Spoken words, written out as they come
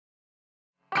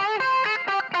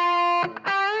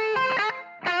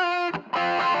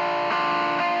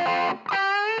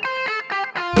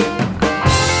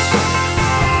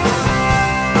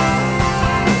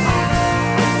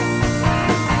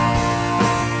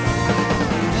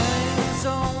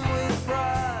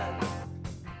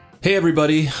Hey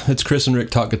everybody, it's Chris and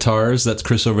Rick Talk Guitars. That's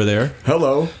Chris over there.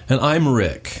 Hello. And I'm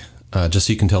Rick, just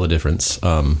so you can tell the difference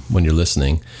when you're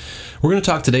listening. We're going to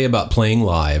talk today about playing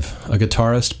live, a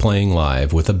guitarist playing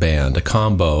live with a band, a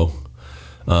combo.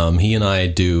 He and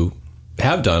I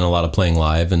have done a lot of playing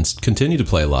live and continue to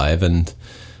play live. And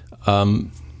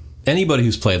anybody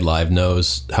who's played live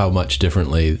knows how much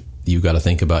differently you got to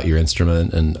think about your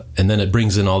instrument. And then it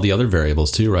brings in all the other variables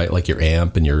too, right? Like your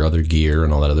amp and your other gear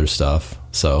and all that other stuff.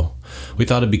 So we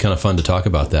thought it'd be kind of fun to talk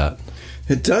about that.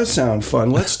 It does sound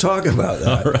fun. Let's talk about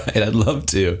that. All right, I'd love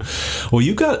to.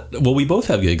 Well, we both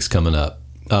have gigs coming up.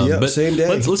 But same day.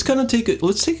 Let's kind of take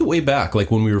it way back,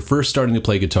 like when we were first starting to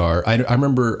play guitar. I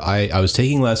remember I was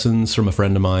taking lessons from a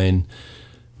friend of mine,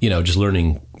 just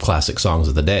learning classic songs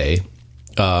of the day.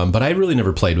 But I really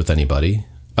never played with anybody.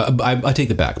 I take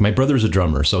that back. My brother's a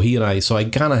drummer, so I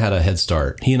kind of had a head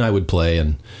start. He and I would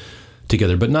play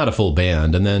together, but not a full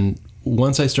band. And then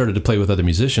once I started to play with other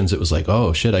musicians, it was like,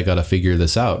 oh shit, I got to figure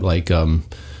this out. Like,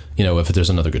 if there's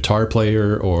another guitar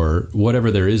player or whatever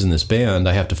there is in this band,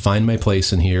 I have to find my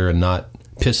place in here and not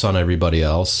piss on everybody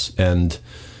else and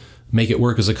make it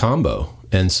work as a combo.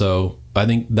 And so I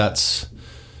think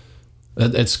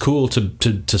it's cool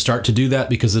to start to do that,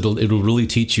 because it'll really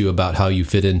teach you about how you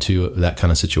fit into that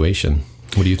kind of situation.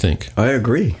 What do you think? I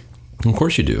agree. Of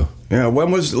course you do. Yeah.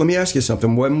 Let me ask you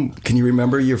something. When can you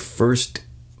remember your first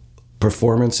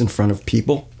performance in front of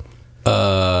people?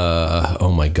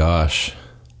 Oh my gosh.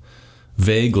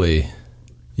 Vaguely.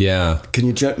 Yeah. Can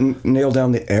you nail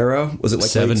down the era? Was it like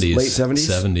 70s, late 70s?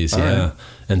 70s, yeah. Right.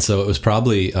 And so it was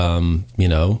probably, it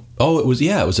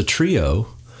was a trio.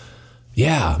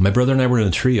 Yeah, my brother and I were in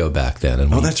a trio back then,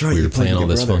 and that's right. We were playing all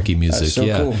this funky music. That's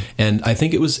so cool. And I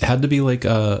think it had to be like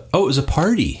it was a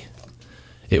party.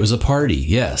 It was a party,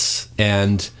 yes.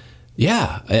 And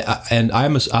yeah, and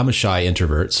I'm a shy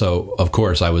introvert, so of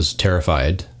course I was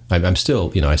terrified. I'm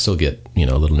still, I still get,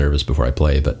 a little nervous before I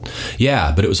play, but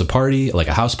it was a party, like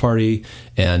a house party,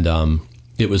 and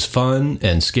it was fun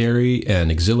and scary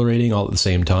and exhilarating all at the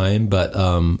same time. But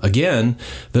again,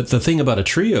 the thing about a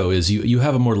trio is you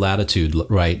have a more latitude,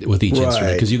 right, with each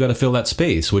instrument, because you got to fill that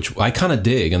space, which I kind of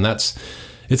dig. And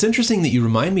it's interesting that you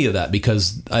remind me of that,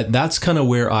 because that's kind of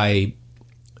where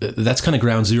that's kind of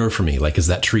ground zero for me, like, is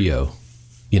that trio,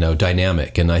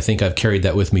 dynamic. And I think I've carried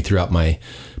that with me throughout my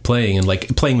playing. And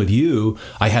like playing with you,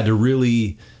 I had to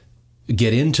really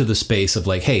get into the space of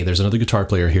like, hey, there's another guitar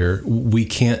player here. We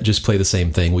can't just play the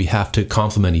same thing. We have to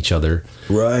complement each other,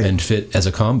 right, and fit as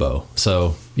a combo.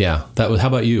 So yeah, how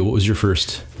about you? What was your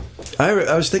first?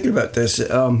 I was thinking about this.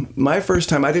 My first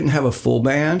time, I didn't have a full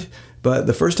band, but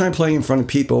the first time playing in front of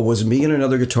people was me and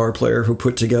another guitar player who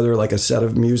put together like a set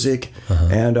of music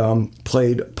and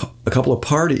played a couple of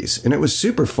parties, and it was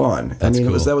super fun. That's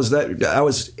cool. I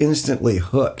was instantly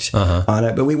hooked on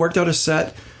it. But we worked out a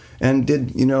set and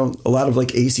did, a lot of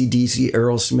like AC/DC,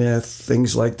 Aerosmith,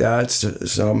 things like that,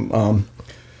 some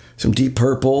Deep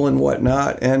Purple and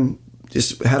whatnot, and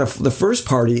just had the first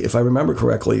party, if I remember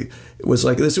correctly, it was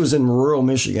like, this was in rural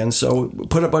Michigan, so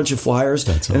put a bunch of flyers.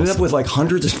 That's awesome. Ended up with like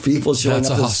hundreds of people showing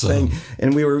up to this thing,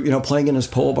 and we were, playing in his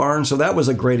pole barn, so that was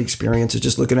a great experience,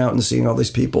 just looking out and seeing all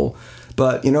these people.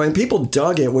 But, and people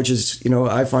dug it, which is,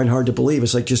 I find hard to believe.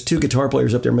 It's like just two guitar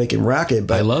players up there making racket.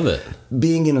 But I love it.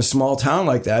 Being in a small town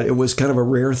like that, it was kind of a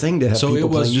rare thing to have people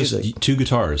playing music. So it was just two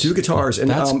guitars? Two guitars.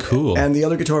 And, that's cool. And the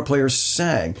other guitar player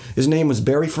sang. His name was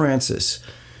Barry Francis.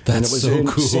 That's so cool. And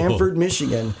it was in Sanford,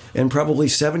 Michigan, in probably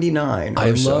 79 I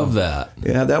love that.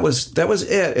 Yeah, that was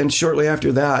it. And shortly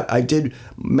after that, I did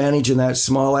manage in that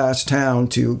small-ass town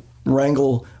to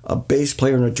wrangle a bass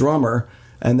player and a drummer.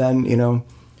 And then,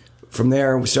 from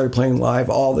there, we started playing live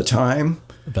all the time.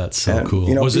 That's so cool.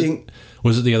 Was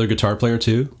it the other guitar player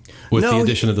too? With the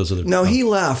addition of those other? No, he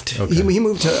left. Okay.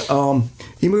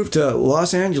 He moved to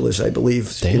Los Angeles, I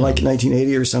believe, in like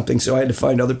 1980 or something. So I had to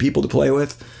find other people to play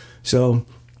with. So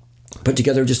put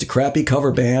together just a crappy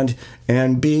cover band,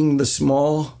 and being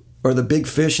the big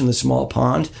fish in the small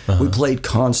pond, we played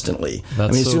constantly.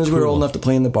 That's as soon as we were old enough to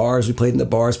play in the bars, we played in the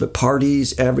bars, but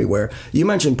parties everywhere. You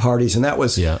mentioned parties, and that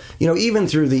was, even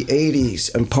through the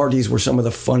 80s, and parties were some of the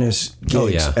funnest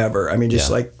gigs ever.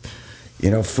 Like,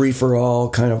 free for all,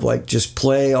 kind of like just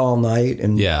play all night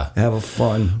and have a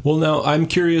fun. Well, now I'm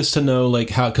curious to know, like,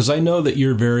 how, because I know that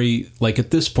you're very, like,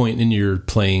 at this point in your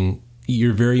playing,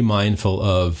 you're very mindful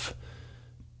of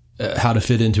how to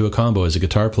fit into a combo as a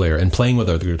guitar player and playing with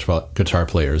other guitar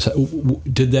players.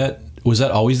 Was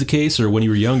that always the case, or when you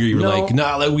were younger you were like,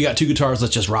 nah, we got two guitars,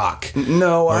 let's just rock?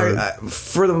 No,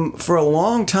 for a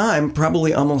long time,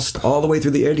 probably almost all the way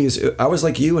through the 80s, I was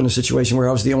like you in a situation where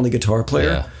I was the only guitar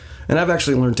player. And I've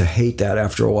actually learned to hate that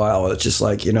after a while. It's just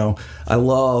like, I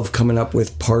love coming up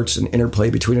with parts and interplay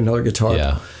between another guitar.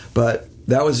 Yeah. But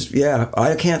that was,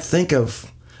 I can't think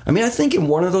of... I think in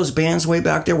one of those bands way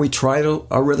back there, we tried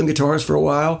a rhythm guitarist for a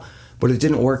while, but it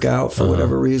didn't work out for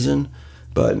whatever reason.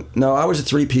 But no, I was a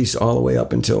three-piece all the way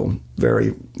up until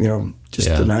very, just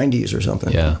the 90s or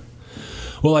something. Yeah.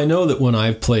 Well, I know that when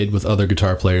I've played with other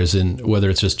guitar players, whether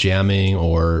it's just jamming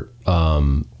or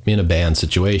in a band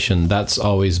situation, that's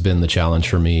always been the challenge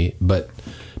for me. But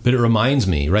it reminds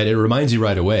me, right? It reminds you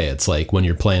right away. It's like when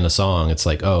you're playing a song, it's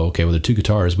like, oh, okay, well, there are two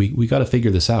guitars. We got to figure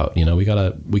this out.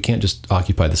 We can't just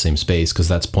occupy the same space because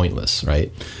that's pointless,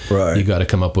 right? Right. You got to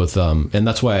come up with, and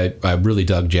that's why I really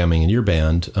dug jamming in your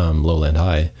band, Lowland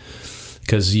High,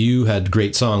 because you had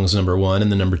great songs, number one,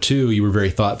 and then number two, you were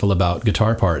very thoughtful about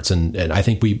guitar parts, and I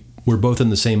think we're both in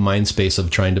the same mind space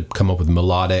of trying to come up with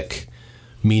melodic,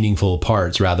 meaningful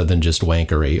parts rather than just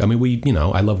wankery. I mean,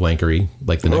 I love wankery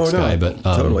like the next guy, but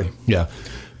totally. Yeah.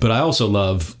 But I also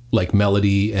love like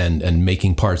melody and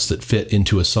making parts that fit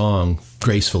into a song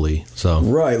gracefully. So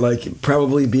right, like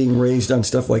probably being raised on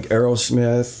stuff like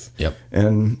Aerosmith, yep,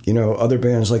 and other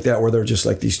bands like that where they're just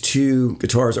like these two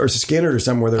guitars, or Skinner or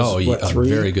something where there's three.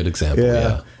 Very good example.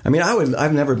 Yeah. I mean,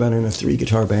 I've never been in a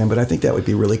 3-guitar band, but I think that would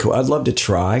be really cool. I'd love to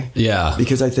try. Yeah.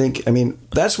 Because I think,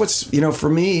 that's what's, for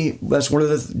me, that's one of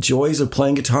the joys of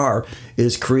playing guitar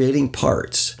is creating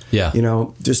parts. Yeah.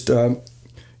 Just,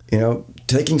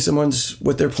 taking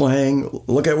what they're playing,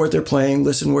 look at what they're playing,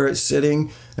 listen where it's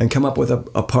sitting, and come up with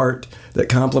a part that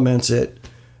complements it.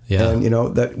 Yeah.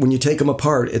 And, that when you take them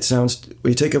apart, when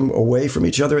you take them away from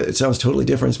each other, it sounds totally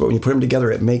different. But when you put them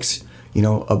together, it makes,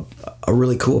 a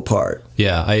really cool part.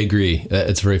 Yeah, I agree.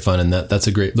 It's very fun. And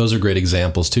those are great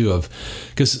examples too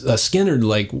because Skinner,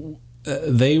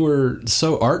 they were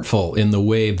so artful in the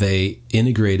way they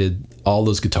integrated all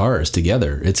those guitars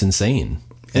together. It's insane.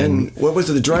 And what was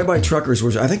it? The Drive-By Truckers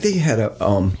I think they had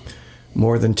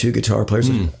more than two guitar players,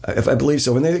 if I believe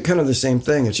so. And they're kind of the same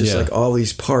thing. It's just like all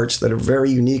these parts that are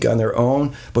very unique on their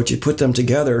own, but you put them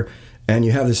together and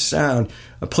you have this sound.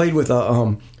 I played with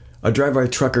a Drive-By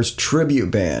Truckers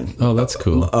tribute band. Oh, that's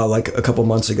cool. Like a couple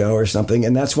months ago or something.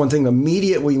 And that's one thing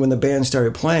immediately when the band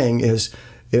started playing is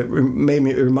it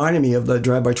reminded me of the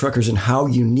Drive-By Truckers and how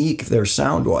unique their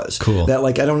sound was. Cool. That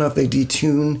I don't know if they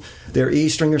detune their E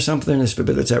string or something,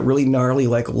 but it's that really gnarly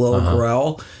low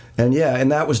growl. And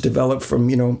and that was developed from,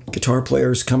 guitar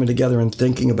players coming together and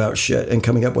thinking about shit and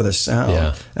coming up with a sound.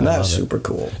 Yeah, and that's super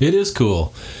cool. It is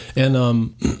cool.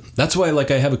 And that's why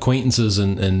I have acquaintances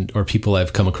or people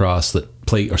I've come across that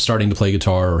are starting to play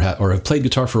guitar or have played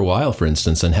guitar for a while, for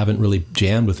instance, and haven't really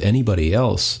jammed with anybody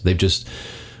else. They've just,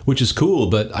 which is cool,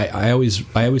 but I always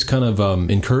kind of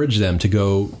encourage them to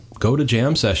go to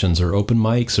jam sessions or open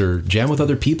mics or jam with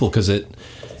other people because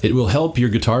it will help your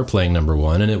guitar playing, number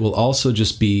one, and it will also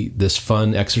just be this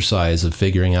fun exercise of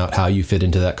figuring out how you fit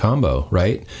into that combo,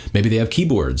 right? Maybe they have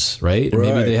keyboards, right? Or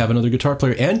maybe they have another guitar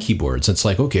player and keyboards. It's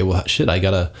like, okay, well, shit, I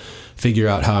got to figure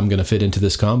out how I'm going to fit into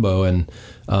this combo. And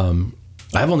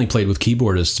I've only played with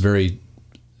keyboardists very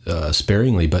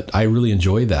sparingly, but I really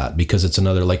enjoy that because it's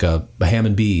another, like a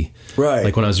Hammond B. Right.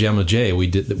 Like when I was jamming with Jay, we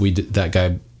did that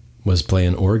guy was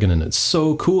playing organ, and it's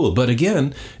so cool. But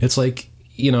again, it's like,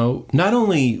 not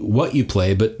only what you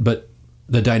play, but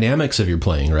the dynamics of your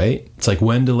playing, right? It's like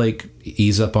when to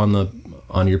ease up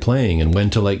on your playing and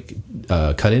when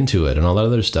to cut into it and all that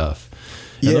other stuff.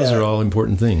 And those are all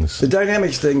important things. The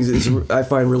dynamics things I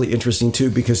find really interesting too,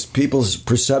 because people's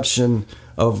perception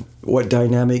of what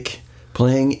dynamic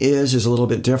playing is a little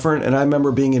bit different. And I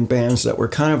remember being in bands that were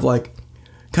kind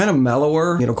of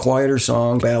mellower, quieter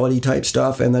song, ballady type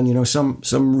stuff, and then,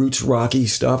 some roots rocky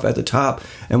stuff at the top.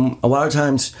 And a lot of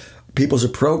times people's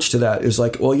approach to that is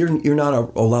like, well, you're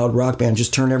not a loud rock band,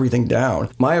 just turn everything down.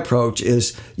 My approach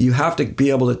is you have to be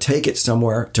able to take it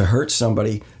somewhere to hurt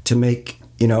somebody to make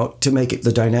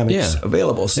the dynamics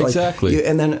available. So exactly.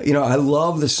 And then, I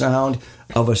love the sound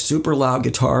of a super loud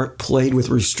guitar played with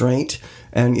restraint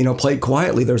and, played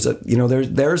quietly. There's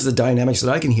there's the dynamics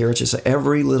that I can hear. It's just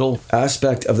every little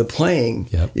aspect of the playing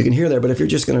you can hear there. But if you're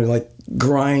just going to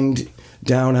grind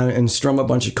down and strum a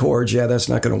bunch of chords, that's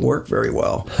not going to work very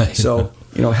well. So,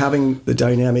 having the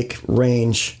dynamic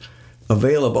range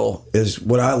available is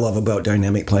what I love about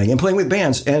dynamic playing and playing with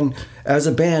bands. And as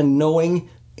a band, knowing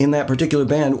in that particular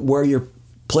band where your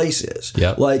place is.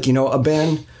 Yep. A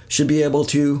band should be able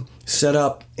to set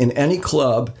up in any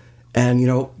club and, you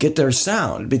know, get their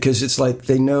sound, because it's like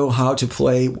they know how to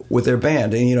play with their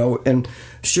band. And, you know, and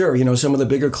sure, you know, some of the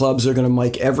bigger clubs are going to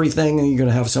mic everything and you're going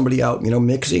to have somebody out, you know,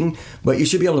 mixing, but you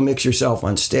should be able to mix yourself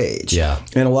on stage. Yeah.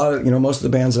 And a lot of, you know, most of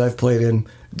the bands that I've played in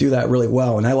do that really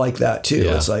well. And I like that too.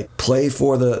 Yeah. It's like play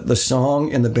for the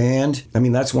song and the band. I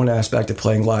mean, that's one aspect of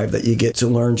playing live that you get to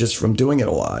learn just from doing it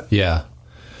a lot. Yeah.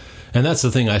 And that's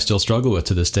the thing I still struggle with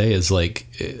to this day is like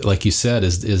you said,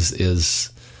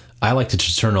 is I like to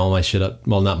just turn all my shit up.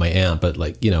 Well, not my amp, but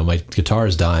like, you know, my guitar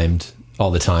is dimed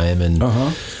all the time. And,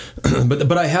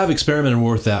 but I have experimented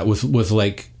more with that with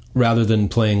like, rather than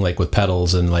playing like with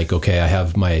pedals and like, okay, I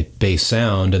have my bass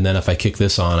sound. And then if I kick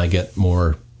this on, I get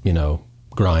more, you know,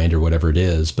 grind or whatever it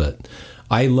is. But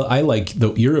I like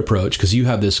your approach, because you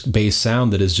have this bass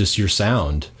sound that is just your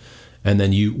sound. And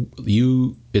then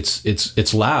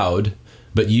it's loud,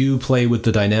 but you play with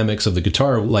the dynamics of the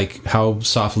guitar, like how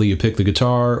softly you pick the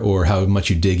guitar or how much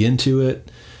you dig into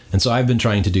it. And so I've been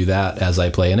trying to do that as I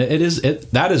play. And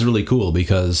that is really cool,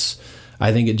 because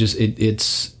I think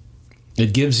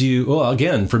it gives you, well,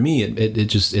 again, for me,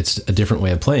 it's a different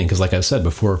way of playing. Because like I said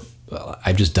before,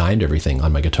 I've just dimed everything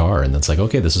on my guitar, and it's like,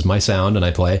 okay, this is my sound, and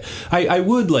I play. I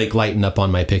would like lighten up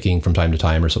on my picking from time to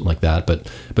time or something like that, but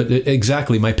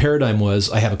exactly, my paradigm was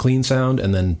I have a clean sound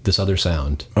and then this other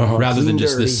sound, rather clean, than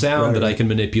just dirty, this sound that I can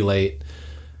manipulate,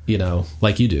 you know,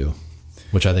 like you do,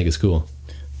 which I think is cool.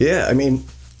 Yeah, I mean,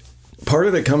 part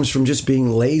of it comes from just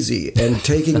being lazy and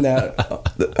taking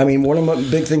that. I mean, one of the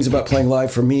big things about playing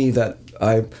live for me that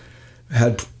I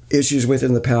had issues with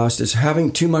in the past is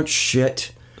having too much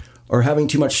shit. Or having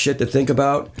too much shit to think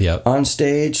about on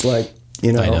stage, like,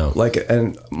 you know, like,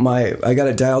 and I got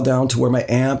it dialed down to where my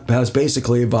amp has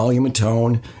basically a volume and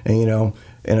tone, and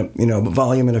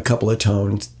volume and a couple of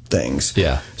tone things.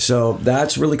 Yeah. So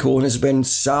that's really cool, and it's been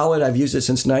solid. I've used it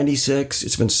since '96.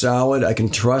 It's been solid. I can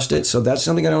trust it. So that's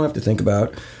something I don't have to think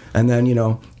about. And then, you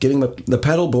know, getting the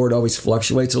pedal board always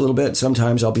fluctuates a little bit.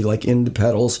 Sometimes I'll be like into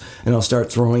pedals and I'll start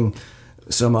throwing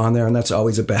some on there, and that's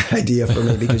always a bad idea for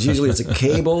me, because usually it's a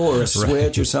cable or a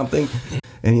switch or something.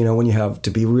 And, you know, when you have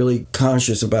to be really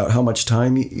conscious about how much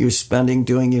time you're spending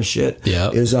doing your shit,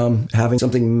 is having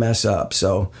something mess up.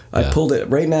 So I pulled it.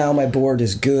 Right now, my board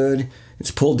is good.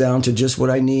 It's pulled down to just what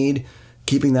I need.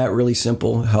 Keeping that really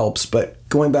simple helps. But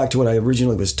going back to what I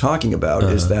originally was talking about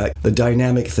is that the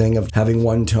dynamic thing of having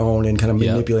one tone and kind of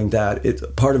manipulating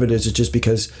that. Part of it is just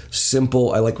because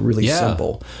simple, I like really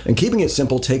simple. And keeping it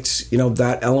simple takes, you know,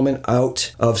 that element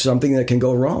out of something that can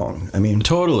go wrong. I mean,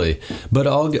 totally. But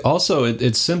also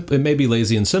it's simple. It may be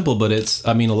lazy and simple, but it's,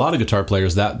 I mean, a lot of guitar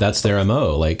players, that's their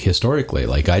MO, like historically.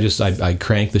 Like I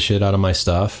crank the shit out of my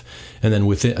stuff, and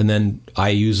then I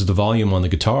use the volume on the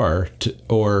guitar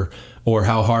or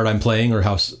how hard I'm playing or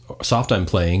how soft I'm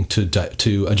playing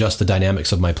to adjust the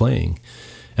dynamics of my playing.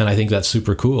 And I think that's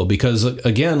super cool, because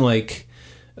again, like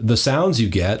the sounds you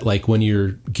get, like when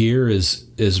your gear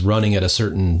is running at a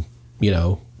certain, you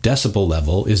know, decibel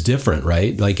level is different,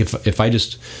 right? Like if I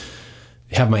just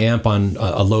have my amp on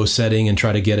a low setting and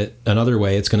try to get it another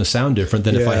way, it's going to sound different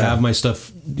than if I have my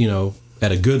stuff, you know,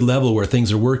 at a good level where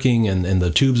things are working and the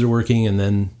tubes are working, and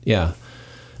then,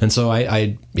 And so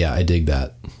I dig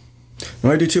that.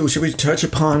 No, I do too. Should we touch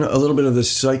upon a little bit of the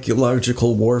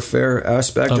psychological warfare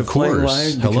aspect of playing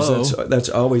live? Because that's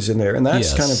always in there, and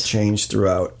that's kind of changed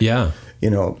throughout. Yeah, you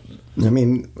know, I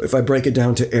mean, if I break it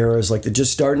down to eras, like the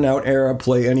just starting out era,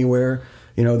 play anywhere,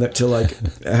 you know, that to like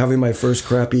having my first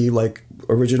crappy like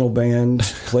original band,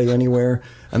 play anywhere,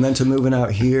 and then to moving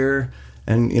out here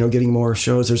and, you know, getting more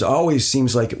shows. There's always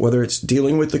seems like, whether it's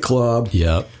dealing with the club,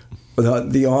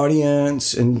 the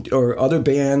audience or other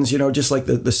bands, you know, just like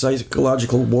the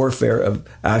psychological warfare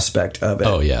aspect of it.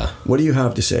 Oh, yeah. What do you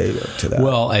have to say to that?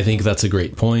 Well, I think that's a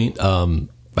great point.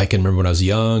 I can remember when I was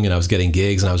young and I was getting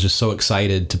gigs and I was just so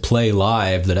excited to play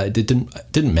live that it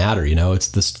didn't matter, you know. It's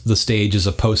the stage is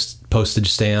a postage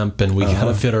stamp and we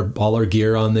gotta fit all our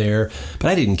gear on there, but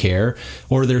I didn't care.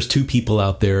 Or there's two people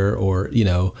out there, or, you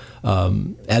know,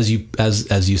 as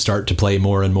you start to play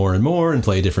more and more and more and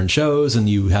play different shows, and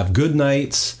you have good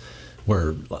nights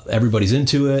where everybody's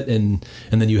into it, and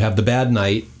then you have the bad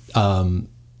night.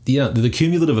 The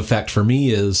cumulative effect for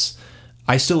me is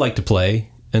I still like to play.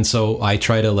 And so I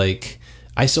try to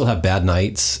I still have bad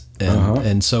nights,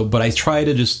 and so, but I try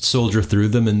to just soldier through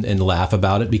them and laugh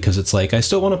about it, because it's like, I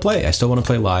still want to play. I still want to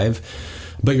play live.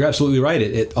 But you're absolutely right.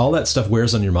 It all that stuff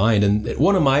wears on your mind. And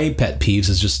one of my pet peeves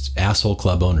is just asshole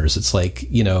club owners. It's like,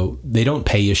 you know, they don't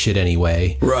pay you shit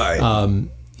anyway. Right.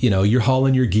 You know, you're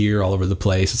hauling your gear all over the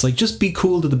place. It's like, just be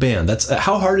cool to the band. That's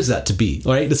how hard is that to be,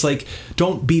 right? It's like,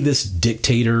 don't be this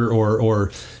dictator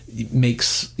or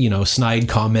makes, snide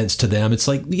comments to them. It's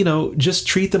like, just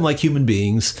treat them like human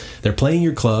beings. They're playing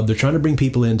your club. They're trying to bring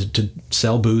people in to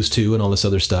sell booze to and all this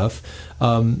other stuff.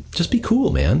 Just be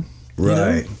cool, man.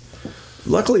 Right.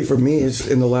 Luckily for me,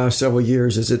 in the last several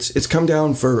years, it's come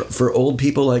down for old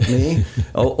people like me,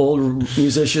 old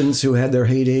musicians who had their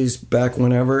heydays back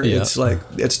whenever. Yeah.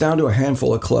 It's down to a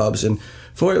handful of clubs, and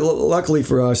luckily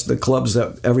for us, the clubs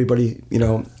that everybody,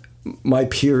 my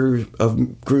peer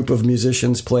group of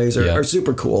musicians plays are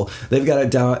super cool. They've got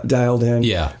it dialed in.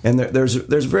 Yeah. And there's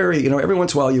very, every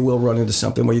once in a while you will run into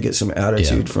something where you get some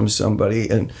attitude from somebody,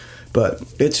 but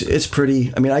it's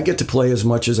pretty. I mean, I get to play as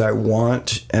much as I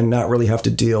want and not really have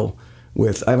to deal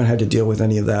with. I haven't had to deal with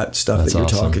any of that stuff that you're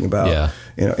talking about.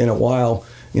 In a while.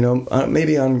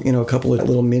 Maybe on a couple of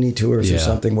little mini tours or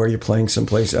something where you're playing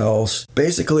someplace else.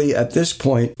 Basically, at this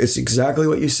point, it's exactly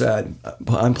what you said.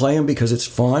 I'm playing because it's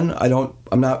fun.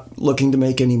 I'm not looking to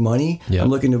make any money. I'm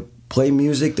looking to play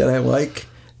music that I like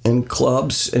in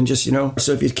clubs and just,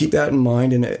 so if you keep that in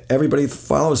mind and everybody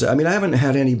follows it. I mean, I haven't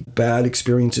had any bad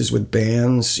experiences with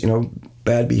bands,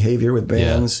 bad behavior with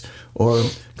bands or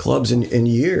clubs in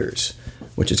years,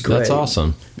 which is great. That's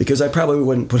awesome. Because I probably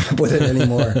wouldn't put up with it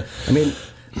anymore. I mean,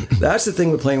 that's the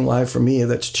thing with playing live for me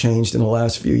that's changed in the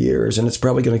last few years, and it's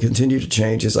probably going to continue to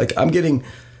change. Is like I'm getting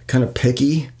kind of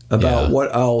picky about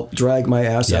what I'll drag my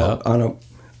ass out on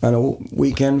a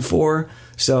weekend for.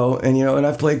 So, and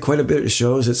I've played quite a bit of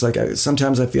shows. It's like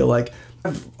sometimes I feel like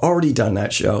I've already done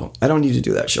that show. I don't need to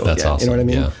do that show again. Awesome. You know what I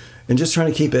mean? Yeah. And just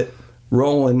trying to keep it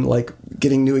rolling, like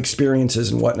getting new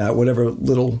experiences and whatnot, whatever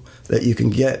little that you can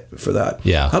get for that.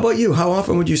 Yeah. How about you? How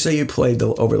often would you say you played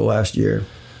over the last year?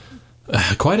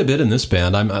 Quite a bit in this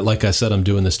band. Like I said, I'm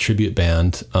doing this tribute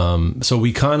band. So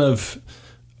we kind of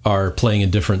are playing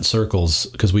in different circles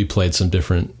because we played some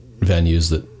different venues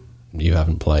that you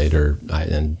haven't played,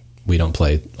 and we don't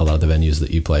play a lot of the venues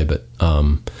that you play, but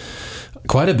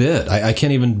quite a bit. I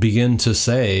can't even begin to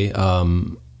say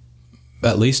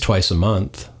at least twice a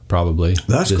month, probably.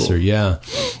 That's cool. Yeah,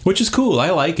 which is cool. I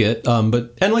like it.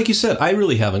 And like you said, I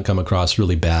really haven't come across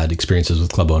really bad experiences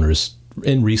with club owners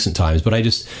in recent times, but I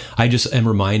just am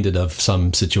reminded of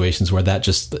some situations where that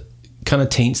just kind of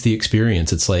taints the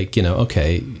experience. It's like,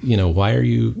 okay, why are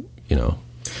you,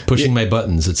 pushing my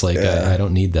buttons? It's like, I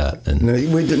don't need that. And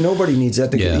nobody needs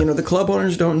that. The club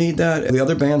owners don't need that. The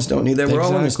other bands don't need that. We're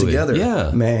all in this together,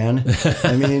 man.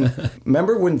 I mean,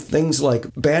 remember when things like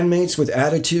bandmates with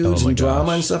attitudes and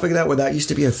drama and stuff like that, where that used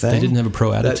to be a thing? They didn't have a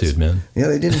pro attitude, man. Yeah,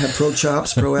 they didn't have pro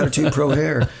chops, pro attitude, pro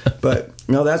hair. But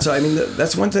no, that's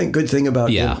one good thing about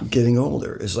getting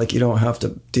older is like you don't have to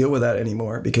deal with that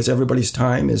anymore because everybody's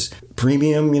time is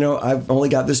premium. I've only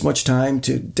got this much time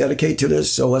to dedicate to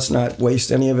this, so let's not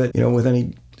waste any of it, with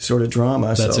any sort of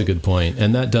drama. That's a good point.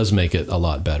 And that does make it a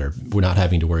lot better. We're not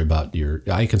having to worry about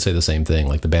I can say the same thing.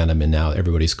 Like the band I'm in now,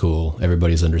 everybody's cool.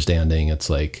 Everybody's understanding. It's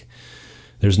like,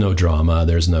 there's no drama.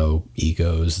 There's no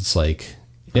egos. It's like,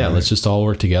 let's just all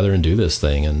work together and do this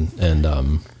thing.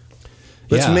 And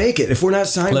let's make it. If we're not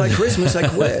signed by Christmas, I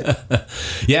quit.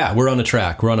 Yeah, we're on a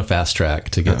track. We're on a fast track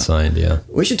to get signed,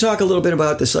 We should talk a little bit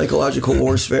about the psychological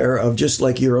warfare of just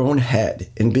like your own head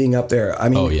and being up there. I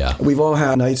mean, we've all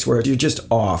had nights where you're just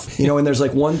off, and there's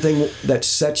like one thing that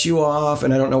sets you off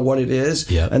and I don't know what it is.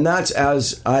 Yeah. And that's,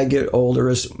 as I get older,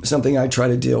 is something I try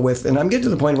to deal with. And I'm getting to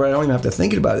the point where I don't even have to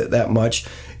think about it that much.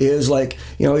 Is like,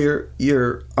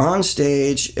 you're on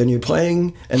stage and you're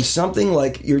playing and something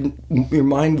like your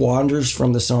mind wanders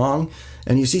from the song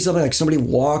and you see something like somebody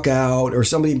walk out or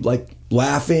somebody like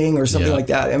laughing or something like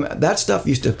that. And that stuff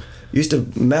used to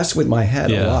mess with my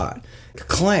head a lot.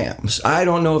 Clams. I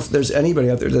don't know if there's anybody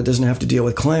out there that doesn't have to deal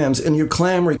with clams. And your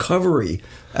clam recovery,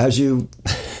 as you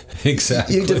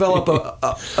you develop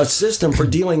a system for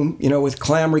dealing, with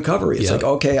clam recovery. It's like,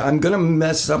 okay, I'm going to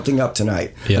mess something up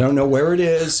tonight. I don't know where it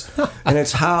is, and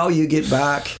it's how you get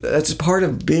back. That's part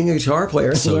of being a guitar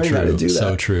player. Learning how to do that.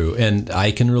 So true, and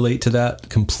I can relate to that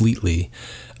completely.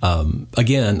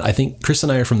 Again, I think Chris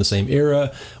and I are from the same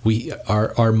era.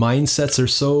 Our mindsets are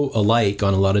so alike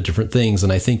on a lot of different things,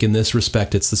 and I think in this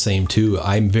respect, it's the same too.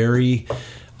 I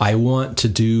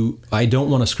don't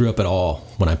want to screw up at all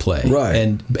when I play. Right.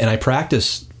 And I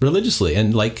practice religiously.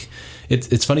 And like,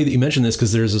 it's funny that you mentioned this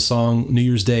because there's a song, New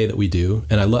Year's Day, that we do.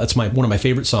 And it's one of my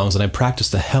favorite songs. And I practice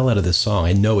the hell out of this song.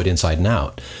 I know it inside and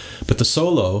out. But the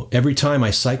solo, every time I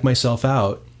psych myself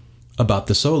out about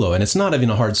the solo, and it's not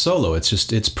even a hard solo.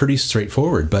 It's pretty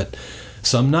straightforward. But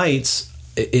some nights,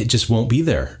 it just won't be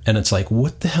there. And it's like,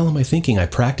 what the hell am I thinking? I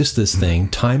practiced this thing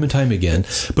time and time again.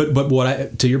 But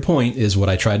what to your point is what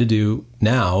I try to do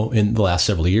now in the last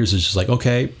several years is just like,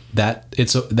 okay, that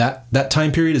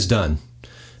time period is done.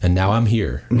 and now I'm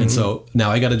here. Mm-hmm. And so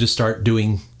now I got to just start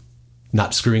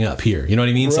not screwing up here. You know what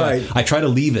I mean? Right. So I try to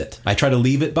leave it. I try to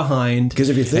leave it behind. Because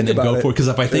if you think about it, because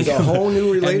if I think a whole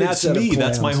new related and that's set me. of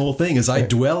That's my whole thing. Is I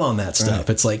dwell on that stuff. Right.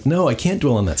 It's like, no, I can't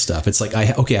dwell on that stuff. It's like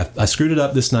I screwed it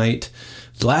up this night.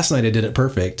 Last night I did it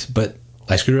perfect, but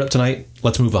I screwed it up tonight.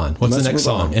 Let's move on. What's the next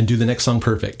song? And do the next song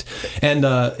perfect. And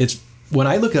it's when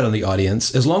I look out on the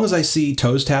audience, as long as I see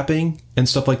toes tapping and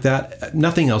stuff like that,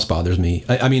 nothing else bothers me.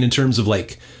 I mean, in terms of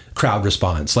like crowd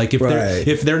response, like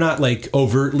if they're not like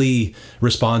overtly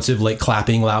responsive, like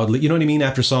clapping loudly, you know what I mean,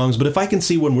 after songs. But if I can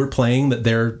see when we're playing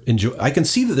that I can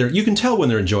see that you can tell when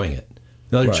they're enjoying it.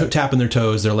 They're tapping their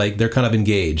toes. They're kind of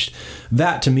engaged.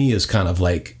 That to me is kind of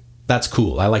like, that's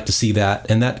cool. I like to see that,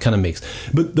 and that kind of makes.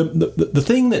 But the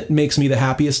thing that makes me the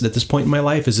happiest at this point in my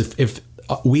life is if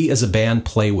we as a band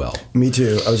play well. Me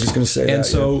too. I was just going to say that. And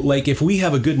so, like, if we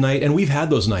have a good night, and we've had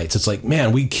those nights, it's like,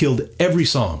 man, we killed every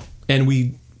song, and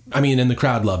and the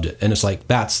crowd loved it, and it's like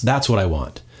that's what I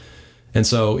want. And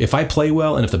so, if I play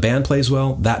well, and if the band plays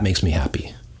well, that makes me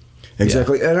happy.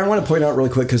 Exactly. Yeah. And I want to point out really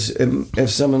quick, because if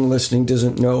someone listening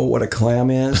doesn't know what a clam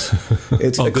is,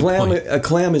 it's a clam. A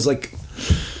clam is like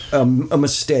a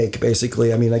mistake,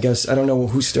 basically. I mean, I guess I don't know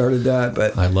who started that,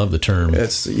 but I love the term.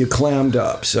 It's you clammed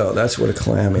up, so that's what a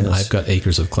clam is. I've got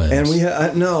acres of clams.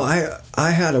 And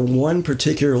I had one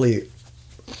particularly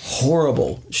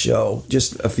horrible show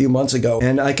just a few months ago,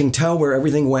 and I can tell where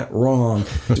everything went wrong.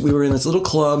 We were in this little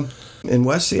club in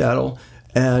West Seattle,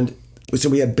 and so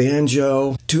we had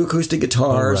banjo, 2 acoustic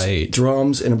guitars,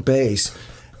 drums, and a bass.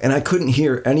 And I couldn't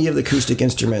hear any of the acoustic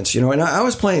instruments, and I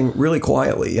was playing really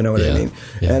quietly, you know what I mean?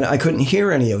 Yeah. And I couldn't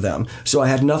hear any of them. So I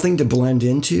had nothing to blend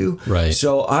into. Right.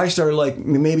 So I started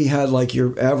maybe had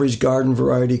your average garden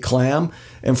variety clam.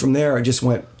 And from there I just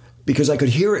went, because I could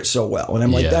hear it so well. And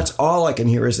I'm like, that's all I can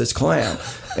hear is this clam.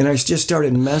 And I just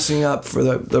started messing up for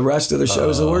the rest of the show. It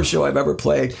was the worst show I've ever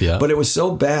played. Yeah. But it was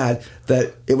so bad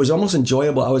that it was almost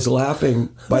enjoyable. I was laughing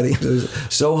by the end of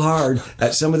it so hard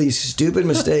at some of these stupid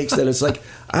mistakes that it's like,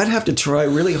 I'd have to try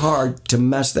really hard to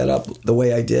mess that up the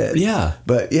way I did. Yeah.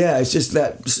 But yeah, it's just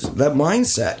that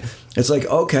mindset. It's like,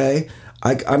 okay,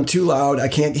 I'm too loud. I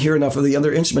can't hear enough of the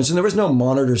other instruments. And there was no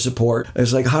monitor support.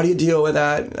 It's like, how do you deal with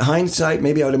that? Hindsight,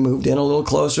 maybe I would have moved in a little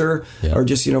closer or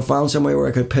just, found some way where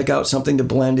I could pick out something to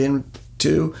blend in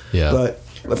to. Yeah. But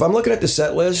if I'm looking at the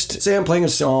set list, say I'm playing a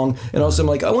song, and all of a sudden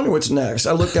I'm like, I wonder what's next.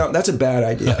 I look down. That's a bad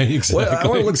idea. Exactly. I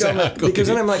want to look down because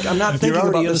then I'm like, I'm not thinking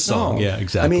about the song. Yeah,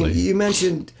 exactly. I mean, you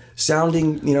mentioned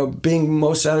sounding, being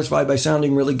most satisfied by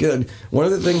sounding really good. One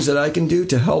of the things that I can do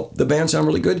to help the band sound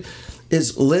really good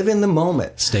is live in the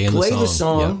moment. Stay in the song. Play the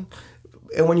song,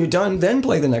 and when you're done, then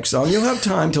play the next song. You'll have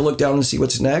time to look down and see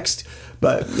what's next.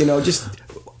 But, just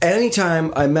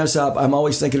anytime I mess up, I'm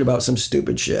always thinking about some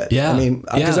stupid shit. Yeah. I mean,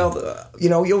 because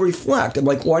you'll reflect. I'm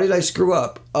like, why did I screw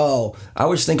up? Oh, I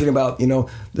was thinking about,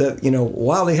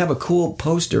 wow, they have a cool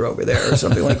poster over there or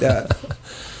something like that.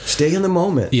 Stay in the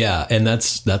moment. Yeah, and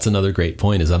that's another great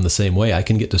point. Is I'm the same way. I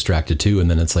can get distracted too, and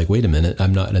then it's like, wait a minute,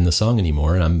 I'm not in the song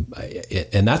anymore, and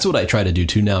that's what I try to do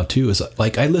too now too. Is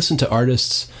like I listen to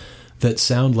artists that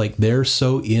sound like they're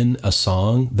so in a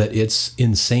song that it's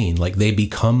insane. Like they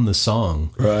become the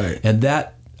song, right? And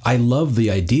that I love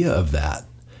the idea of that,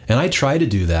 and I try to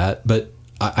do that, but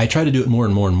I try to do it more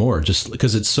and more and more, just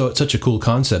because it's such a cool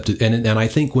concept, and I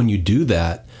think when you do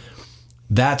that,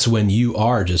 that's when you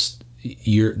are just.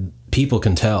 People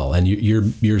can tell, and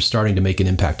you're starting to make an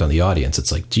impact on the audience.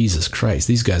 It's like, Jesus Christ,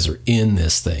 these guys are in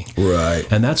this thing, right?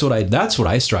 And that's what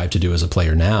I strive to do as a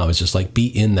player now. Is just like be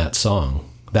in that song.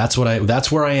 That's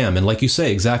where I am. And like you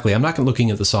say, exactly. I'm not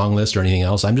looking at the song list or anything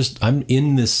else. I'm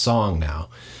in this song now.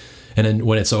 And then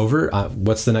when it's over,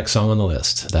 what's the next song on the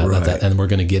list? And we're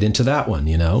going to get into that one,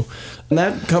 And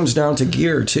that comes down to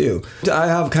gear too. I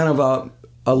have kind of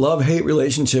a love-hate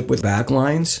relationship with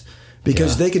backlines.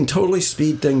 Because they can totally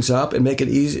speed things up and make it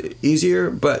easier,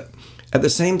 but at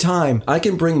the same time, I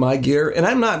can bring my gear, and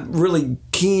I'm not really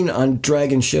keen on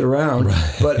dragging shit around,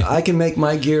 but I can make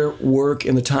my gear work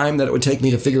in the time that it would take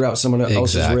me to figure out someone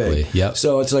else's rig. Yep.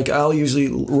 So it's like I'll usually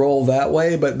roll that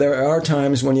way, but there are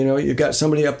times when, you've got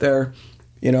somebody up there,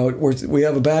 we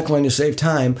have a backline to save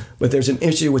time, but there's an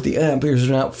issue with the amp because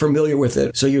they're not familiar with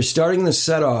it. So you're starting the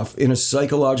set off in a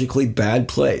psychologically bad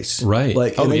place. Right.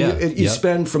 You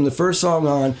spend from the first song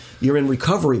on, you're in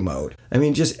recovery mode. I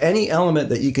mean, just any element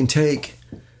that you can take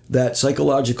that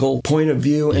psychological point of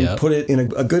view and put it in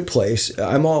a good place,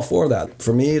 I'm all for that.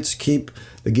 For me, it's keep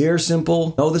the gear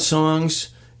simple, know the songs.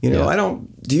 I don't.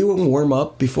 Do you warm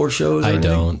up before shows? I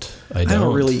don't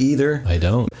really either. I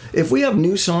don't. If we have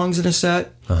new songs in a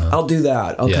set, I'll do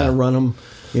that. I'll kind of run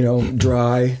them,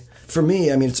 dry. for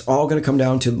me, I mean, it's all going to come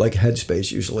down to like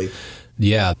headspace usually.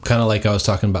 Yeah, kind of like I was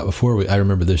talking about before. I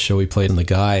remember this show we played, and the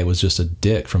guy was just a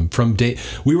dick from day.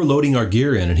 We were loading our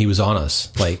gear in, and he was on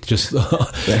us, like just.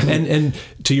 and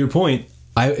to your point,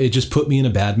 it just put me in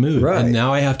a bad mood, right. And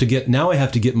now I have to get my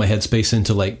headspace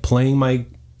into like playing my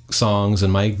songs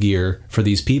and my gear for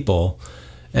these people,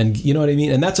 and you know what I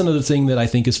mean. And that's another thing that I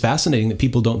think is fascinating that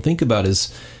people don't think about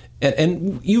is,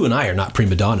 and you and I are not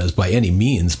prima donnas by any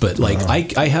means, but like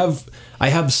I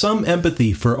have some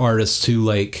empathy for artists who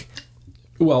like.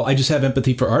 Well, I just have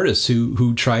empathy for artists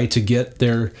who try to get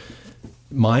their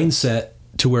mindset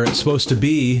to where it's supposed to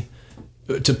be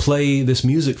to play this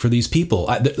music for these people.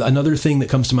 Another thing that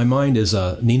comes to my mind is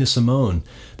Nina Simone.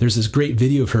 There's this great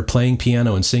video of her playing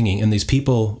piano and singing, and these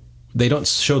people, they don't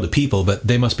show the people, but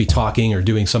they must be talking or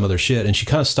doing some other shit, and she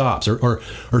kind of stops, or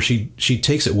she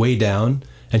takes it way down,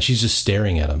 and she's just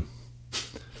staring at them.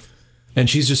 And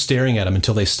she's just staring at them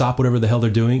until they stop whatever the hell they're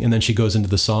doing. And then she goes into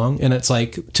the song. And it's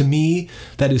like, to me,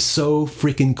 that is so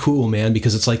freaking cool, man,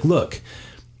 because it's like, look,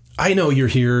 I know you're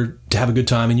here to have a good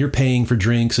time and you're paying for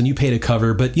drinks and you pay to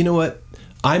cover. But you know what?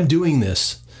 I'm doing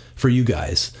this for you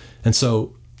guys. And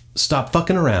so stop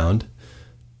fucking around.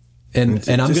 And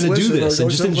I'm going to do this and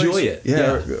just enjoy it.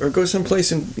 Yeah. Or go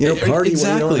someplace and, party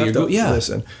exactly. where you don't have to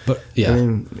listen. But yeah. I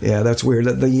mean, yeah, that's weird.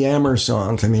 The Yammer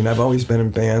songs. I mean, I've always been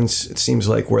in bands, it seems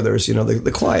like, where there's,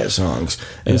 the quiet songs.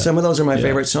 And some of those are my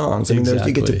favorite songs. I mean,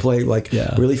 you get to play like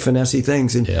really finessey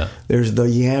things. And there's the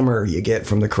Yammer you get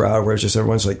from the crowd where it's just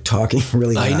everyone's like talking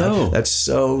really loud. I know. That's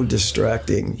so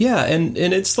distracting. Yeah. And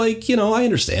it's like, I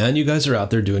understand you guys are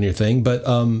out there doing your thing, but,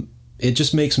 it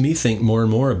just makes me think more and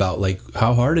more about like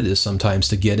how hard it is sometimes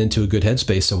to get into a good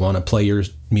headspace to want to play your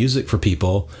music for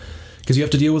people, because you have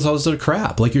to deal with all this other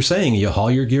crap. Like you're saying, you haul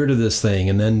your gear to this thing,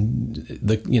 and then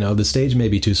the stage may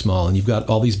be too small, and you've got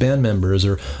all these band members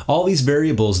or all these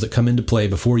variables that come into play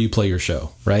before you play your show,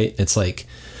 right? It's like,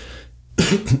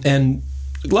 and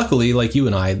luckily, like you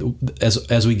and I,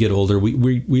 as we get older,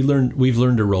 we've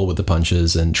learned to roll with the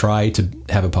punches and try to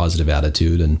have a positive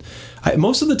attitude. And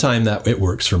most of the time that it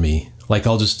works for me. Like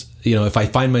I'll just, if I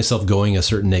find myself going a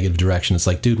certain negative direction, it's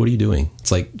like, dude, what are you doing? It's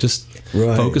like, just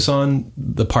focus on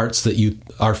the parts that you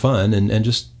are fun and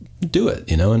just do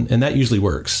it, and that usually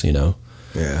works,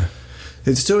 Yeah.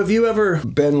 And so have you ever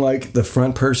been like the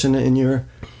front person in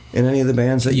any of the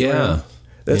bands that you're in?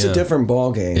 That's a different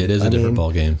ball game. It is a different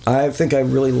ball game. I think I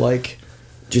really like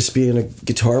just being a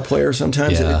guitar player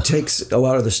sometimes. Yeah. It takes a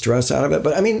lot of the stress out of it.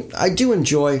 But I mean, I do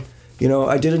enjoy,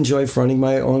 I did enjoy fronting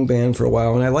my own band for a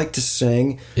while, and I like to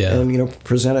sing and,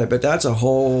 present it. But that's a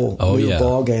whole new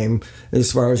ball game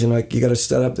as far as, you got to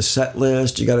set up the set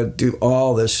list. You got to do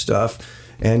all this stuff.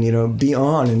 And, be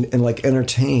on and like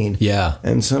entertain. Yeah.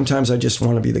 And sometimes I just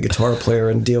want to be the guitar player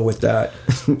and deal with that.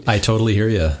 I totally hear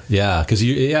you. Yeah.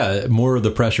 Because more of the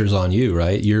pressure's on you,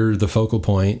 right? You're the focal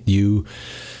point. You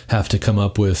have to come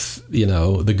up with,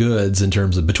 the goods in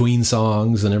terms of between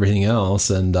songs and everything else.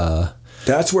 And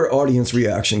that's where audience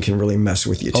reaction can really mess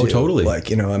with you too. Oh, totally.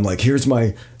 Like, I'm like, here's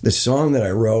the song that I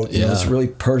wrote. It's really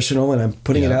personal, and I'm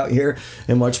putting it out here,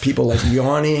 and watch people like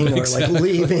yawning or like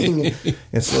leaving.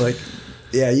 It's like.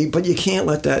 Yeah, but you can't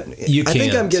let that. I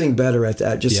think I'm getting better at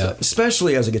that,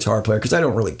 especially as a guitar player, because I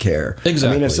don't really care. Exactly.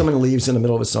 I mean, if someone leaves in the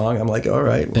middle of a song, I'm like, all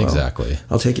right, well, exactly.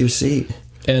 I'll take your seat.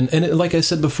 And like I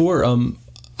said before,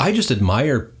 I just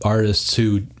admire artists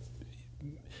who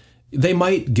they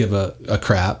might give a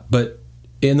crap, but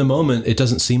in the moment, it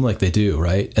doesn't seem like they do,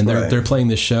 right? And they're playing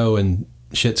this show and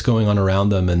shit's going on around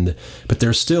them, but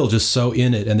they're still just so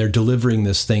in it, and they're delivering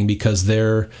this thing because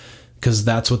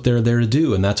that's what they're there to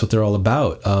do, and that's what they're all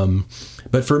about.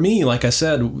 But for me, like I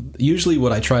said, usually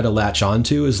what I try to latch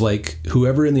onto is like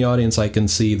whoever in the audience I can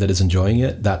see that is enjoying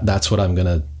it, that's what I'm going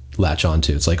to latch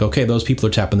onto. It's like, okay, those people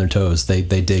are tapping their toes. They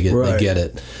dig it. Right. They get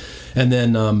it. And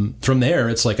then from there,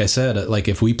 it's like I said, like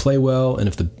if we play well and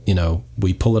if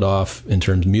we pull it off in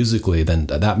terms musically, then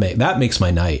that makes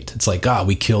my night. It's like,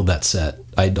 we killed that set.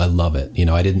 I love it.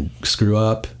 I didn't screw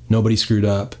up. Nobody screwed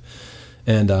up.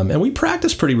 And we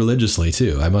practice pretty religiously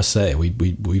too. I must say,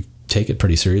 we take it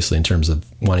pretty seriously in terms of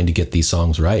wanting to get these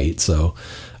songs right. So,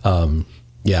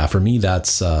 for me,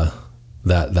 that's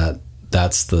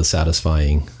that's the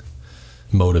satisfying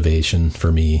motivation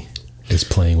for me is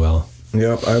playing well.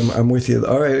 Yep, I'm with you.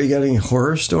 All right, you got any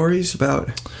horror stories about?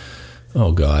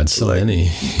 Oh God, so many.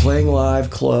 Playing live,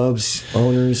 clubs,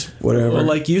 owners, whatever. Well,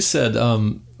 like you said,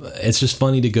 it's just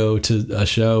funny to go to a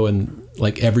show and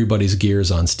like everybody's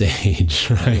gear's on stage,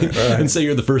 right? And say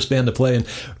you're the first band to play,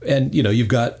 and you've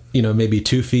got maybe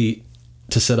 2 feet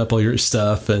to set up all your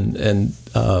stuff, and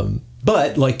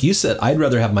But like you said, I'd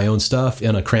rather have my own stuff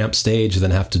in a cramped stage than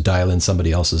have to dial in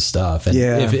somebody else's stuff. And,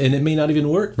 and it may not even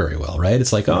work very well, right?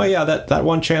 It's like, oh yeah, that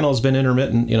one channel has been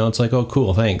intermittent. It's like, oh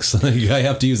cool, thanks. I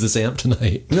have to use this amp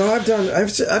tonight. No, I've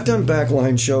done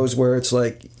backline shows where it's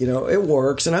like, it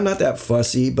works, and I'm not that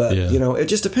fussy, but it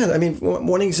just depends. I mean,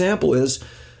 one example is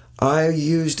I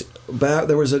used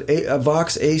there was a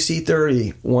Vox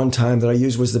AC30 one time that I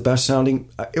used, was the best sounding.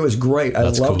 It was great. I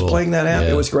loved playing that amp.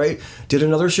 Yeah. It was great. Did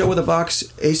another show with a Vox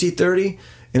AC30,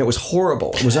 and it was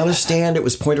horrible. It was on a stand. It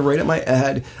was pointed right at my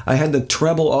head. I had the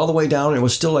treble all the way down, and it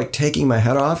was still like taking my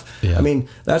head off. Yeah. I mean,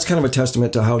 that's kind of a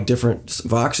testament to how different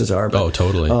Voxes are. But,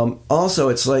 totally. Also,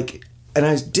 it's like, and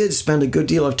I did spend a good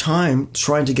deal of time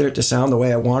trying to get it to sound the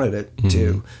way I wanted it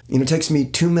to. It takes me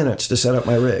 2 minutes to set up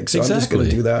my rig, so I'm just going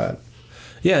to do that.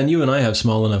 Yeah, and you and I have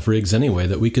small enough rigs anyway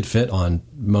that we could fit on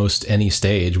most any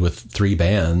stage with 3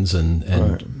 bands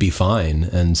and be fine.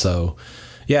 And so,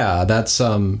 that's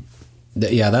one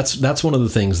of the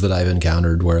things that I've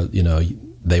encountered where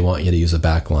they want you to use a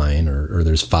back line, or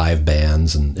there's 5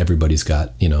 bands and everybody's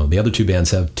got the other 2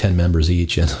 bands have 10 members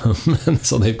each in them, and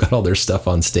so they've got all their stuff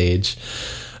on stage.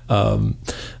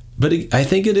 But I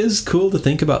think it is cool to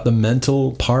think about the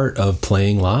mental part of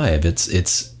playing live.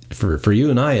 It's for you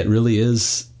and I, it really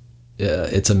is.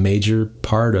 It's a major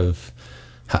part of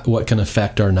what can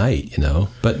affect our night,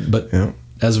 But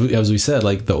as we said,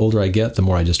 like the older I get, the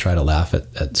more I just try to laugh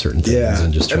at certain things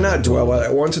and just not dwell on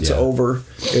it. Once it's over,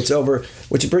 it's over.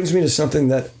 Which brings me to something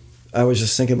that I was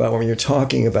just thinking about when you're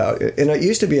talking about it. And it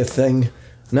used to be a thing.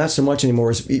 Not so much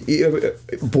anymore. Is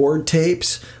board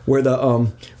tapes where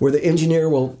the engineer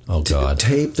will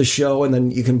tape the show, and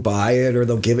then you can buy it, or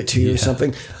they'll give it to you or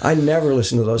something. I never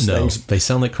listen to those things. They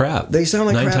sound like crap. They sound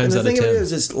like 9 crap. And the thing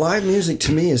is live music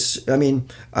to me is, I mean,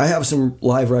 I have some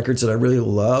live records that I really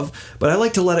love, but I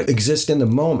like to let it exist in the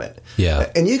moment. Yeah.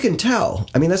 And you can tell.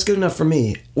 I mean, that's good enough for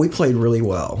me. We played really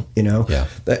well, Yeah.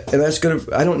 And that's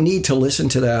good. I don't need to listen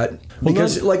to that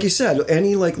because, like you said,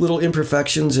 any like little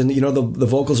imperfections, and the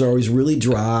vocals are always really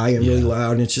dry and really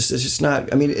loud, and it's just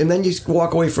not. I mean, and then you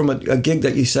walk away from a gig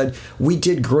that you said we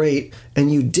did great,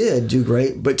 and you did do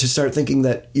great, but to start thinking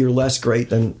that you're less great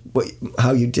than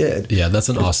how you did. Yeah, that's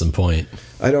an awesome point.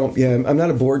 I'm not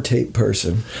a board tape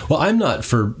person. Well, I'm not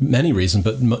for many reasons,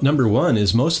 but number one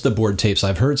is most of the board tapes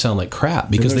I've heard sound like crap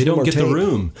because they don't get the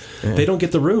room. Yeah. They don't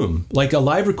get the room. Like a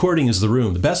live recording is the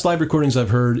room. The best live recordings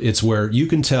I've heard, it's where you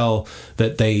can tell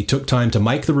that they took time to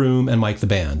mic the room and mic the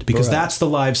band, because that's the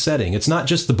live setting. It's not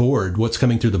just the board, what's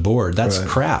coming through the board. That's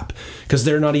crap, because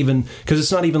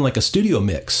it's not even like a studio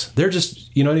mix. They're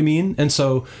just, you know what I mean? And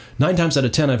so 9 times out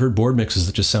of 10, I've heard board mixes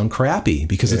that just sound crappy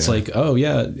because it's like, oh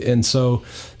yeah. And so,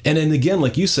 and then again,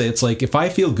 like you say, it's like, if I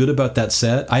feel good about that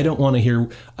set, I don't want to hear,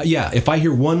 if I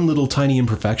hear one little tiny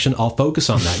imperfection, I'll focus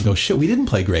on that and go, shit, we didn't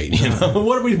play great.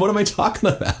 What am I talking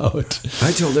about?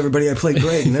 I told everybody I played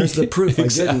great, and there's the proof.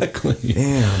 Exactly. I didn't.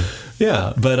 Damn.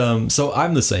 Yeah. But, so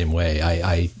I'm the same way.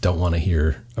 I don't want to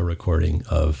hear a recording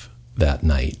of that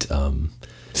night.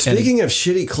 Speaking of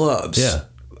shitty clubs. Yeah.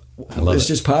 I love this it.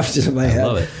 just popped into my head. I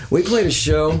love it. We played a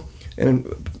show, and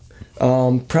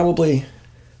probably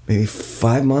maybe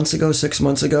 6 months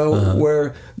ago,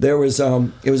 where there was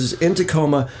it was in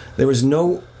Tacoma. There was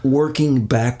no working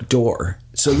back door,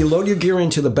 so you load your gear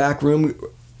into the back room,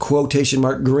 quotation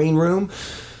mark green room,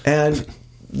 and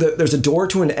there's a door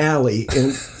to an alley,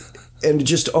 and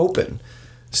just open.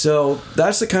 So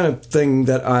that's the kind of thing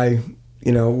that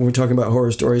when we're talking about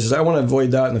horror stories, is I want to avoid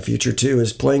that in the future too,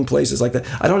 is playing places like that.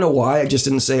 I don't know why I just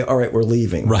didn't say, all right, we're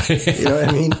leaving. Right. You know what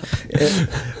I mean?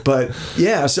 But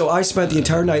yeah, so I spent the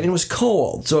entire night, and it was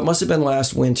cold, so it must have been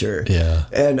last winter. Yeah.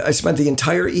 And I spent the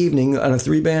entire evening on a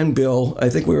 3-band bill. I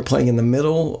think we were playing in the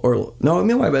middle, I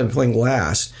might have been playing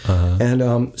last.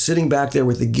 And sitting back there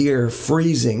with the gear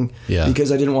freezing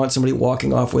because I didn't want somebody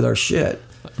walking off with our shit.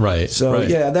 Right. So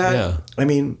I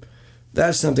mean,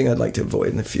 that's something I'd like to avoid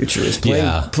in the future, is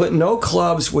put no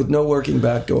clubs with no working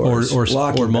back doors. Or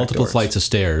multiple flights of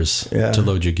stairs to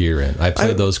load your gear in. I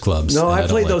played those clubs. No, I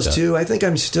played those too. I think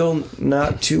I'm still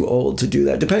not too old to do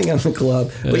that, depending on the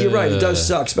club. But you're right, it does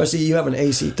suck, especially you have an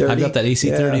AC30. I've got that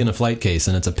AC30 in a flight case,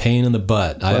 and it's a pain in the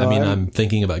butt. I'm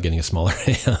thinking about getting a smaller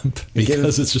amp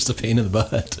because it's just a pain in the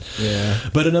butt. Yeah.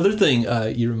 But another thing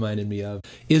you reminded me of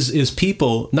is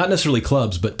people, not necessarily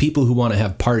clubs, but people who want to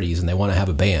have parties and they want to have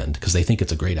a band because they think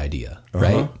it's a great idea,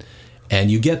 right?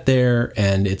 And you get there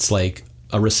and it's like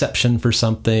a reception for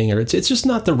something, or it's just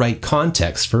not the right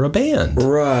context for a band,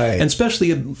 right? And especially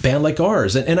a band like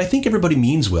ours. And I think everybody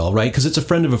means well, right? Because it's a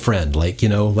friend of a friend. Like,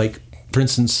 like for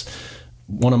instance,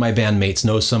 one of my bandmates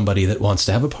knows somebody that wants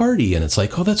to have a party, and it's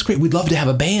like, oh, that's great. We'd love to have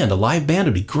a band. A live band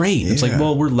would be great. It's like,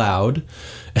 well, we're loud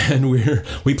and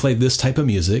we play this type of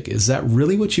music. Is that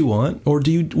really what you want? Or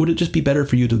would it just be better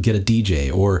for you to get a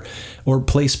DJ or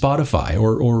play Spotify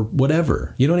or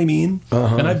whatever? You know what I mean?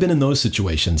 And I've been in those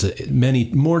situations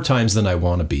many more times than I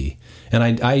want to be.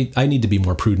 And I need to be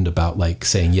more prudent about like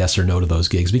saying yes or no to those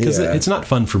gigs, because it's not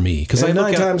fun for me. Because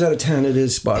 9 times out of 10 it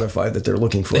is Spotify that they're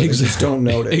looking for. They just don't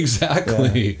notice.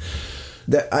 Exactly. Yeah.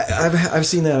 That I've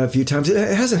seen that a few times.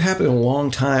 It hasn't happened in a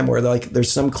long time where like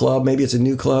there's some club, maybe it's a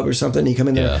new club or something. You come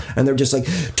in there and they're just like,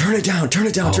 turn it down, turn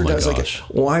it down, turn it down. It's like,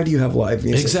 why do you have live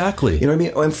music? Exactly. You know what I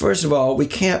mean? And first of all, we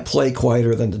can't play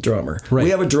quieter than the drummer. Right. We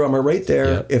have a drummer right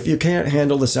there. Yep. If you can't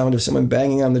handle the sound of someone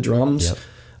banging on the drums,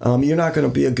 you're not going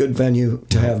to be a good venue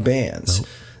to have bands. Nope.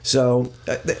 So,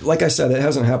 like I said, it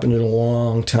hasn't happened in a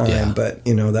long time. But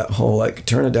you know, that whole like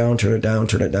turn it down, turn it down,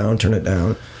 turn it down, turn it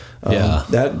down.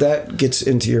 That gets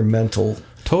into your mental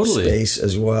space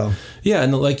as well. Yeah,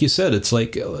 and like you said, it's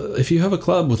like if you have a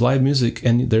club with live music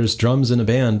and there's drums in a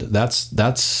band,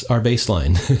 that's our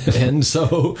baseline. And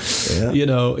so, you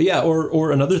know,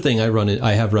 or another thing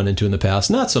I have run into in the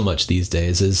past, not so much these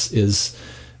days, is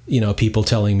you know, people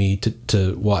telling me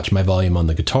to watch my volume on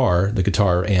the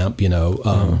guitar amp, you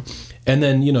know. And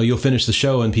then, you know, you'll finish the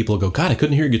show and people go, God, I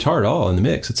couldn't hear your guitar at all in the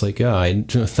mix. It's like,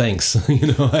 thanks. You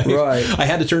know, I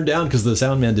had to turn down because the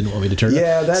sound man didn't want me to turn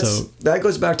down. That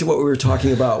goes back to what we were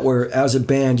talking about, where as a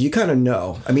band, you kind of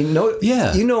know. I mean,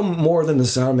 you know more than the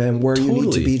sound man where you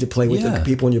need to be to play with the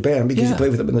people in your band, because you play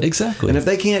with them. Exactly. And if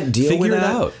they can't deal with that,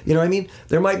 out. You know what I mean?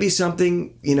 There might be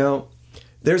something, you know,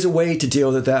 there's a way to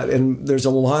deal with that, and there's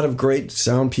a lot of great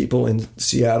sound people in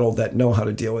Seattle that know how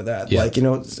to deal with that. Like, you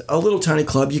know, a little tiny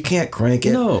club, you can't crank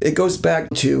it. No. It goes back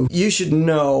to, you should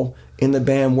know in the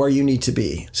band where you need to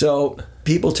be. So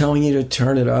people telling you to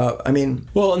turn it up, I mean...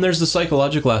 Well, and there's the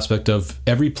psychological aspect of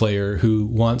every player who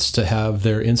wants to have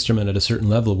their instrument at a certain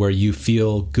level where you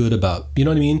feel good about, you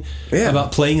know what I mean? Yeah.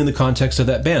 About playing in the context of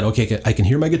that band. Okay, I can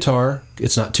hear my guitar.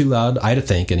 It's not too loud, I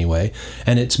think anyway.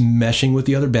 And it's meshing with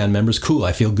the other band members. Cool,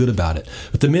 I feel good about it.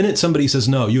 But the minute somebody says,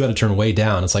 no, you got to turn way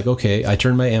down, it's like, okay, I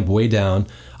turn my amp way down.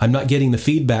 I'm not getting the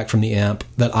feedback from the amp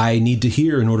that I need to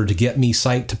hear in order to get me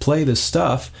psyched to play this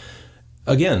stuff.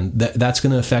 Again, that's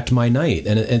going to affect my night.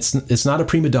 And it's not a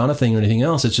prima donna thing or anything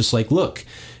else. It's just like, look,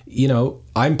 you know,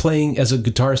 I'm playing as a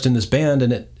guitarist in this band,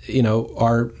 and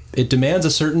it demands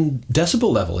a certain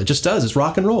decibel level. It just does. It's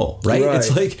rock and roll, right?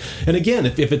 It's like, and again,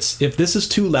 if this is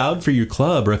too loud for your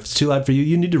club, or if it's too loud for you,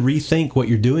 you need to rethink what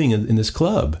you're doing in this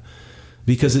club,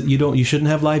 because you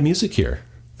shouldn't have live music here.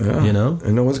 Yeah. You know,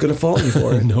 and no one's going to fault you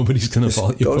for it. Nobody's going to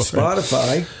fault you for it. Go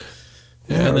Spotify.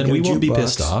 Yeah, and then we won't be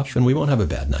pissed off, and we won't have a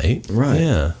bad night. Right.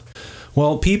 Yeah.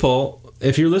 Well, people,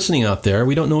 if you're listening out there,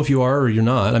 we don't know if you are or you're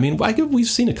not. I mean, we've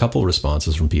seen a couple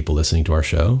responses from people listening to our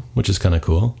show, which is kind of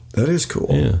cool. That is cool.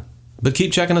 Yeah. But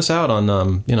keep checking us out on,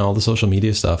 all the social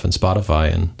media stuff and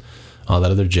Spotify and all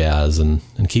that other jazz, and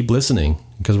keep listening,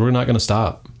 because we're not going to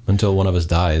stop until one of us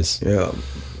dies. Yeah.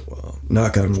 Well,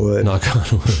 knock on wood. Knock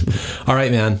on wood. All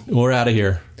right, man. We're out of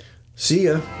here. See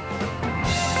ya.